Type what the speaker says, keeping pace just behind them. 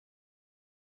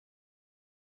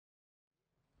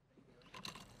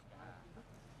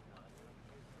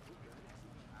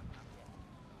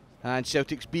And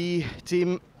Celtic's B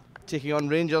team taking on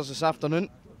Rangers this afternoon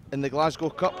in the Glasgow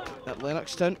Cup at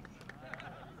Lennoxtown.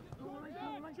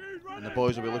 And the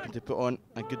boys will be looking to put on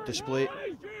a good display.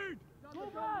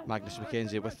 Magnus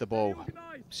McKenzie with the ball,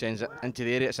 sends it into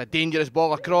the area. It's a dangerous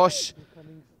ball across,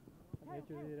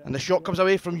 and the shot comes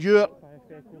away from Ewart,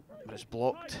 but it's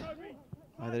blocked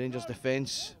by the Rangers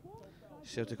defence.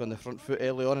 Celtic on the front foot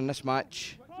early on in this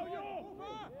match.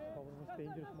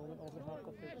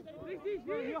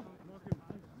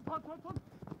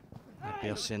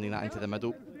 Bear sending that into the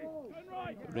middle.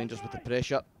 Rangers with the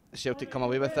pressure. Celtic come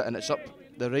away with it, and it's up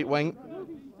the right wing.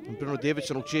 And Bruno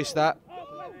Davidson will chase that.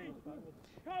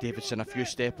 Davidson a few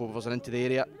step overs and into the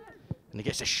area, and he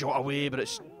gets a shot away, but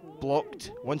it's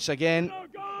blocked once again.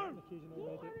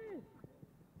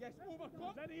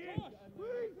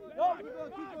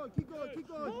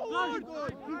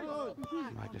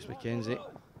 Magnus McKenzie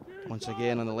once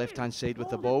again on the left hand side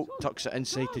with the ball, tucks it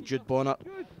inside to Jude Bonnar.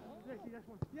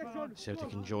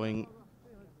 Celtic enjoying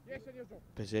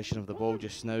possession of the ball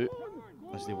just now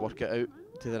as they work it out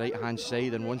to the right hand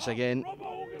side, and once again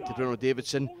to Bruno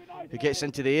Davidson, who gets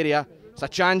into the area. It's a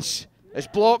chance, it's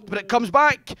blocked, but it comes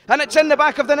back, and it's in the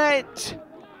back of the net.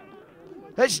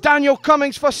 It's Daniel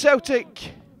Cummings for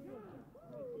Celtic.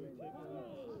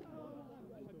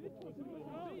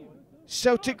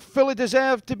 Celtic fully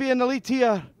deserved to be in the lead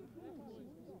here.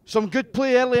 Some good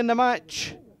play early in the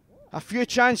match, a few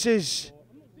chances,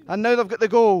 and now they've got the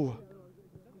goal.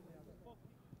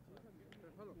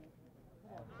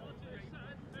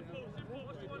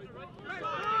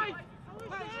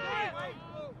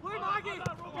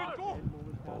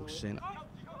 Ball sent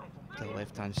to the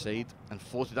left hand side and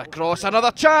floated across.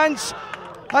 Another chance,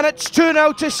 and it's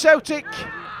 2-0 to Celtic.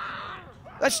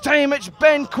 This time it's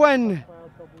Ben Quinn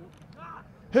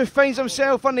who finds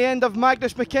himself on the end of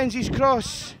Magnus McKenzie's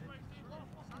cross.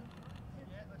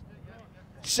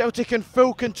 Celtic in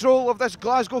full control of this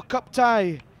Glasgow Cup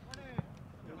tie.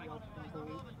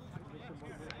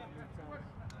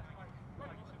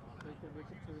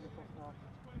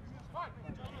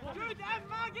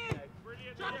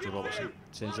 Robertson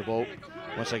sends the ball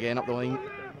once again up the line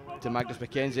to Magnus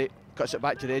McKenzie, cuts it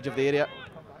back to the edge of the area.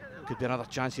 Could be another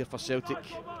chance here for Celtic.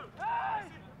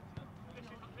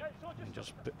 And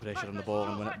just put pressure on the ball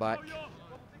and win it back.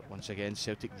 But once again,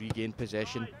 Celtic regain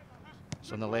possession.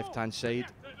 It's on the left hand side.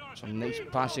 Some nice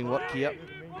passing work here.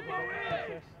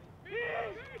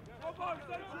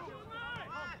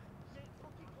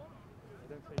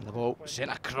 And the ball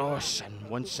sent across, and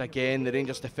once again the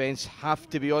Rangers defence have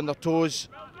to be on their toes.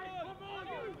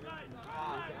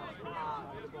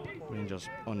 Rangers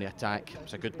on the attack.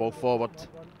 It's a good ball forward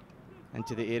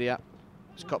into the area.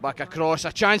 It's cut back across,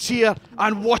 a chance here,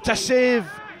 and what a save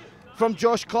from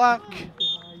Josh Clark.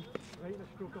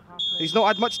 He's not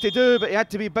had much to do, but he had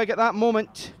to be big at that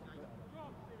moment.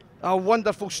 A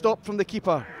wonderful stop from the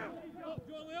keeper.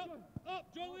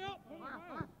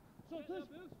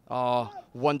 Oh,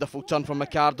 wonderful turn from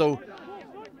Ricardo.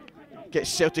 Gets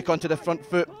Celtic onto the front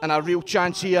foot, and a real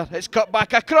chance here. It's cut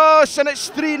back across, and it's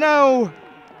 3-0.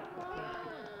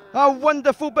 A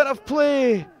wonderful bit of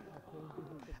play.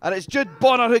 And it's Jude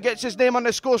Bonnar who gets his name on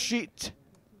the score sheet.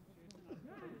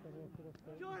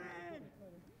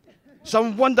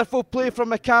 Some wonderful play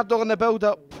from Ricardo in the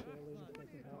build-up.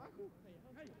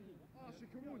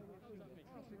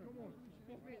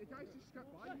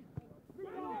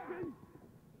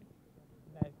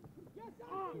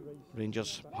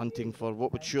 Rangers hunting for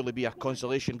what would surely be a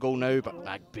consolation goal now, but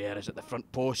McBair is at the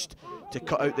front post to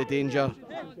cut out the danger.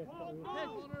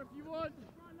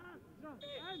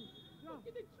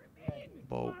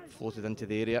 Ball floated into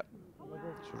the area,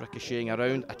 so ricocheting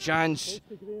around, a chance,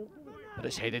 but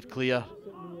it's headed clear.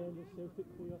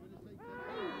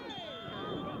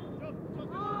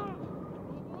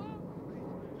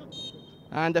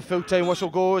 And the full-time whistle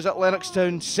goes at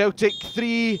Lennoxtown. Celtic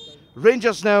 3,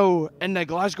 Rangers 0 in the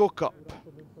Glasgow Cup.